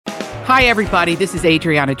Hi, everybody. This is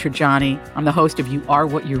Adriana Trajani. I'm the host of You Are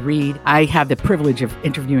What You Read. I have the privilege of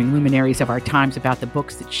interviewing luminaries of our times about the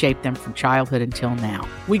books that shaped them from childhood until now.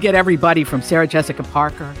 We get everybody from Sarah Jessica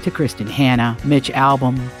Parker to Kristen Hanna, Mitch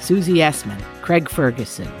Albom, Susie Essman, Craig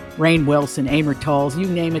Ferguson, Rainn Wilson, Amor Tolls, you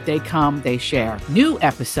name it, they come, they share. New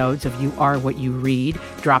episodes of You Are What You Read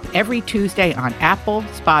drop every Tuesday on Apple,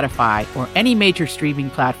 Spotify, or any major streaming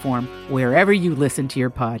platform wherever you listen to your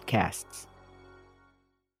podcasts.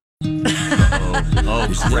 Oh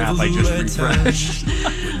crap, I just refreshed.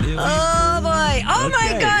 Oh boy. Oh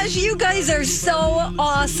my gosh, you guys are so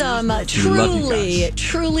awesome. Truly. You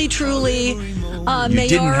didn't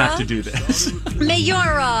have to do this.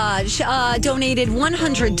 Mayora donated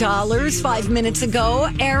 $100 5 minutes ago.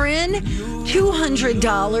 Aaron,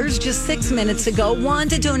 $200 just 6 minutes ago.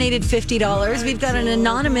 Wanda donated $50. We've got an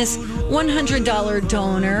anonymous $100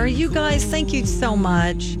 donor. You guys, thank you so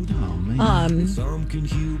much.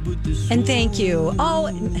 And thank you. Oh,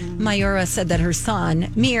 Mayura said that her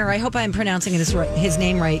son, Mir, I hope I'm pronouncing his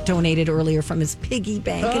name right, donated earlier from his piggy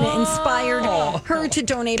bank, and it inspired her to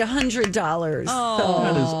donate $100. Oh,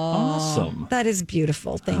 that is awesome. That is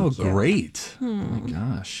beautiful. Thank you. Oh, great. Oh, my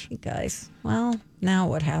gosh. You guys, well, now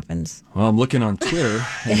what happens? Well, I'm looking on Twitter,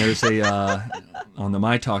 and there's on the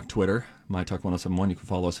My Talk Twitter, My Talk 1071, you can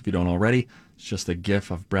follow us if you don't already. It's just a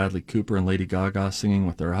gif of Bradley Cooper and Lady Gaga singing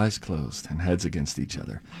with their eyes closed and heads against each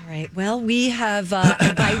other. All right. Well, we have,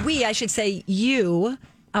 by we, I should say you,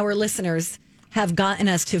 our listeners, have gotten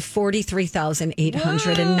us to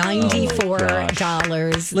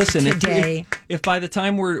 $43,894 Listen, today. if by the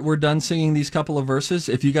time we're done singing these couple of verses,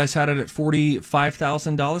 if you guys had it at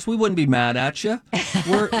 $45,000, we wouldn't be mad at you.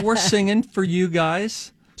 We're singing for you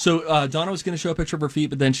guys. So Donna was going to show a picture of her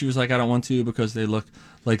feet, but then she was like, I don't want to because they look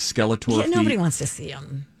like Skeletor feet. Nobody wants to see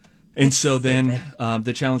them. And so then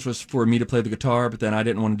the challenge was for me to play the guitar, but then I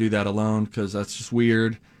didn't want to do that alone because that's just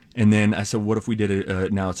weird. And then I said, what if we did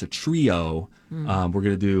it, now it's a trio. We're going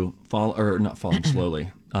to do Falling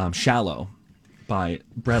Slowly, Shallow by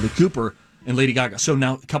Bradley Cooper and Lady Gaga. So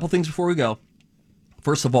now a couple things before we go.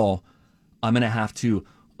 First of all, I'm going to have to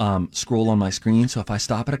scroll on my screen. So if I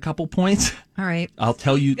stop at a couple points, all right, I'll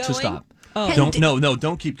tell you to stop. Oh.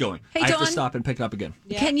 Don't keep going. Hey, I have Dawn, to stop and pick it up again.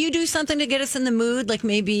 Yeah. Can you do something to get us in the mood? Like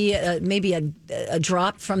maybe a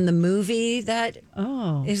drop from the movie that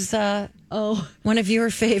is one of your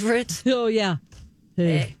favorites? Oh, yeah.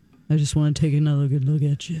 Hey, I just want to take another good look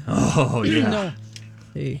at you. Oh, yeah. No.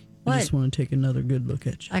 Hey, what? I just want to take another good look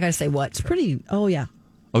at you. I got to say what? It's pretty, oh, yeah.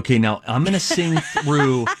 Okay, now I'm going to sing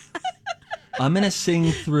through... my chair. I'm going to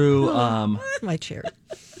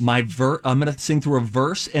sing through a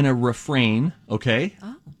verse and a refrain, okay?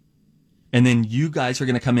 Oh. And then you guys are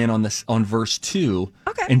going to come in on verse 2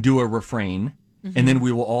 and do a refrain, and then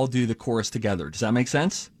we will all do the chorus together. Does that make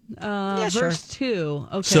sense? Yeah, verse sure.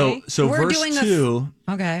 2. Okay. So We're verse doing 2,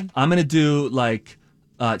 okay. I'm going to do like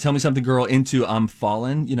Tell Me Something Girl into I'm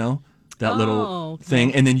Fallen, that little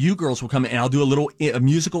thing. And then you girls will come in, and I'll do a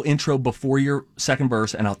musical intro before your second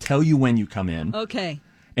verse, and I'll tell you when you come in. Okay.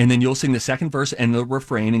 And then you'll sing the second verse and the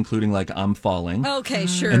refrain, including like I'm Falling. Okay,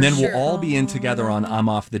 sure. And then we'll all be in together on I'm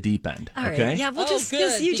Off the Deep End. All right. Okay? Yeah, we'll just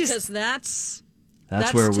because that's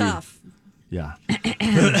where tough. Yeah.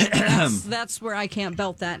 That's where I can't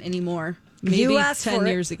belt that anymore. Maybe You asked 10 for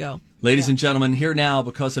it. years ago. Ladies and gentlemen, here now,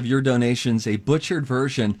 because of your donations, a butchered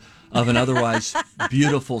version of an otherwise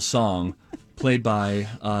beautiful song played by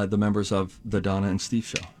the members of the Donna and Steve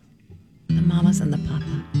Show. The mamas and the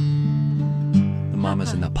papa. The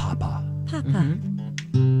mamas and the papa. Papa.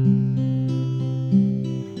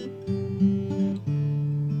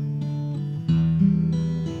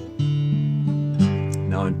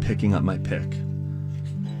 Now I'm picking up my pick.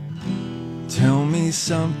 Tell me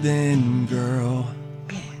something, girl. Oh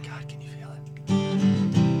my God, can you feel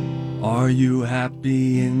it? Are you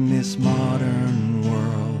happy in this modern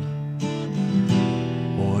world?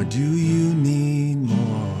 Or do you need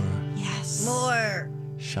more? Yes. More.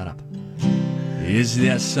 Shut up. Is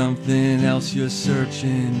there something else you're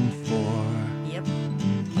searching for? Yep.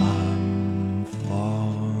 I'm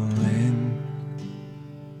falling.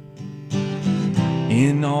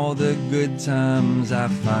 In all the good times I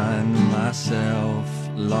find myself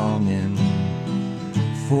longing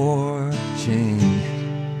for change.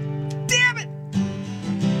 Damn it!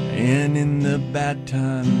 And in the bad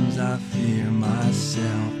times I fear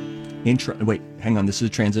myself. Wait, hang on, this is a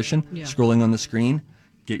transition. Yeah. Scrolling on the screen.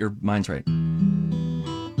 Get your minds right.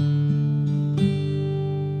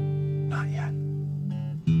 Not yet.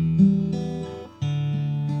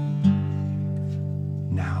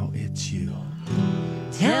 Now it's you.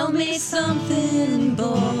 Tell me something,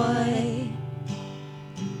 boy.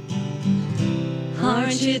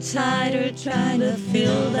 Aren't you tired trying to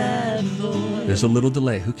fill that void? There's a little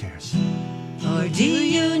delay. Who cares? Or do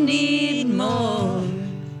you need more?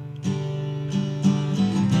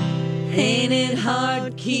 Ain't it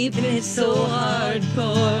hard keeping it so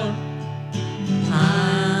hardcore?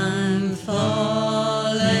 I'm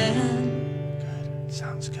falling.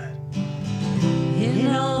 Sounds good. In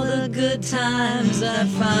all the good times I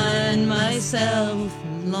find myself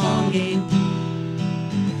longing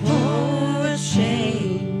for a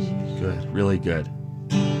change. Good. Really good.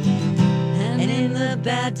 And in the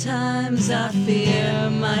bad times I fear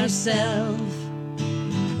myself.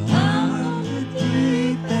 I'm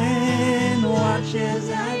deep and watch as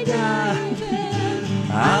I die.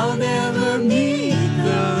 I'll never meet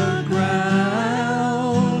the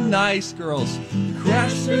ground. Nice, girls.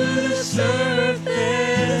 Crash through the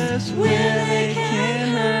surface where they can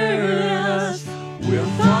hurt us. We're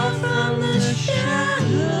far from the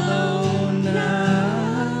shallow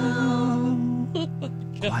now.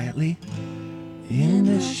 Quietly in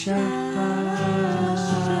the shallow.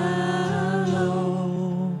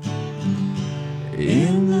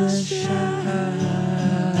 In the shallow.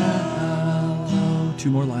 2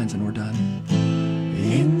 more lines and we're done.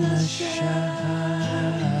 In the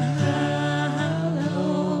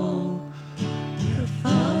shallow. We're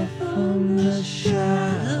far from the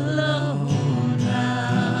shallow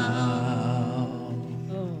now.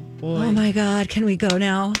 Oh my God, can we go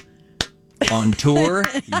now? On tour?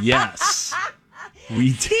 Yes.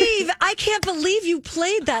 We did. Steve, I can't believe you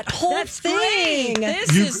played that whole thing.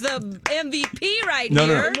 This is the MVP right No.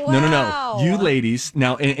 here. Wow. You ladies.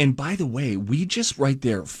 Now, and by the way, we just right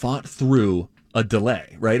there fought through a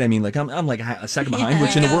delay, right? I mean, like I'm like a second behind,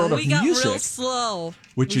 which in the world of we got real music, slow.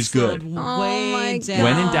 which We is good. slowed Oh way my down.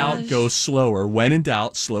 When in doubt, go slower. When in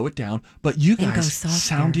doubt, slow it down. But you And go guys softer.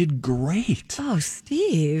 sounded great. Oh,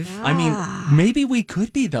 Steve. I mean, maybe we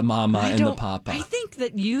could be the mama and the papa. I think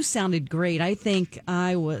that you sounded great. I think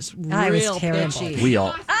I was real I was terrible. pitchy. We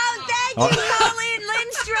all. Oh, thank you, Colleen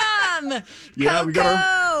Lindstrom. Yeah, we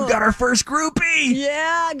got our first groupie.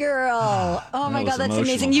 Yeah, girl. Oh my was God, that's emotional.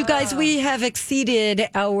 amazing. You guys, we have exceeded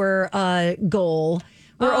our goal.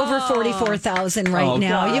 We're over 44,000 right Oh,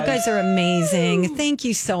 now. You guys. guys are amazing. Thank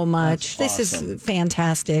you so much. This is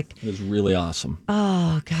fantastic. It was really awesome.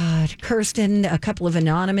 Oh God, Kirsten, a couple of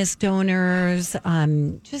anonymous donors.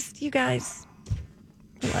 Just you guys.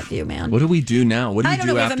 I love you, man. What do we do now? What do I you don't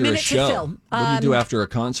do know, we have a after a minute to show? fill. What do you do after a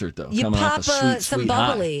concert, though? You Coming pop off a sweet, some sweet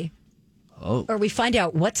bubbly. high. Oh. Or we find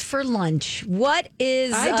out what's for lunch. What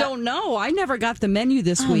is... I don't know. I never got the menu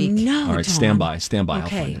this Oh, week. no, All right, Dawn. stand by. Okay. I'll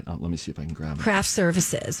find it. Let me see if I can grab it. Craft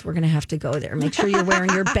services. We're going to have to go there. Make sure you're wearing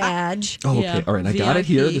your badge. Oh, okay. Yeah, All right, I got it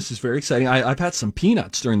here. VIP. This is very exciting. I've had some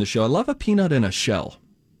peanuts during the show. I love a peanut in a shell.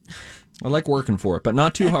 I like working for it, but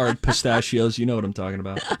not too hard. Pistachios, you know what I'm talking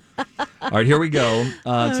about. All right, here we go.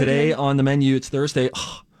 Today on the menu, it's Thursday.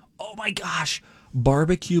 Oh my gosh.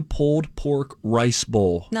 Barbecue pulled pork rice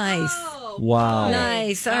bowl. Nice. Wow.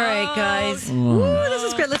 Nice. All right, guys. Ooh, this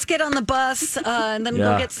is great. Let's get on the bus and then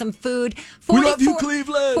Yeah. go get some food. We love you,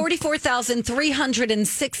 Cleveland.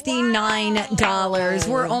 $44,369.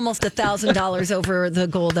 We're almost $1,000 over the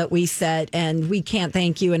goal that we set, and we can't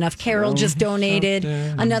thank you enough. Carol just donated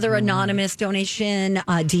another anonymous donation.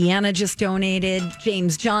 Deanna just donated.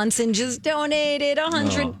 James Johnson just donated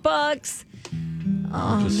 $100.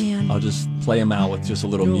 Oh man. I'll just play them out with just a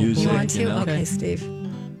little music. You want to? you know? Okay, Steve.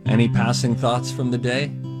 Any passing thoughts from the day?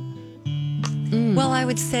 Well, I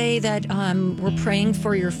would say that we're praying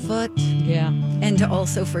for your foot Yeah. and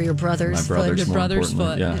also for your brother's My brother's foot. Your more brother's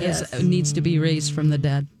foot importantly, yeah. needs to be raised from the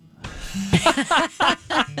dead.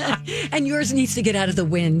 And yours needs to get out of the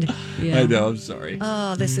wind. Yeah. I know, I'm sorry.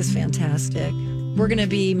 Oh, this is fantastic. We're going to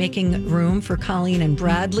be making room for Colleen and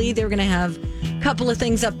Bradley. They're going to have a couple of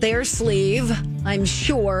things up their sleeve, I'm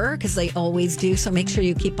sure, because they always do. So make sure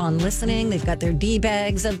you keep on listening. They've got their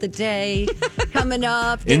D-bags of the day coming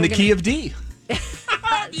up. In the They're key of D.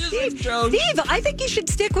 Steve, I think you should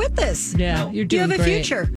stick with this. Yeah, you're You doing have a great. future.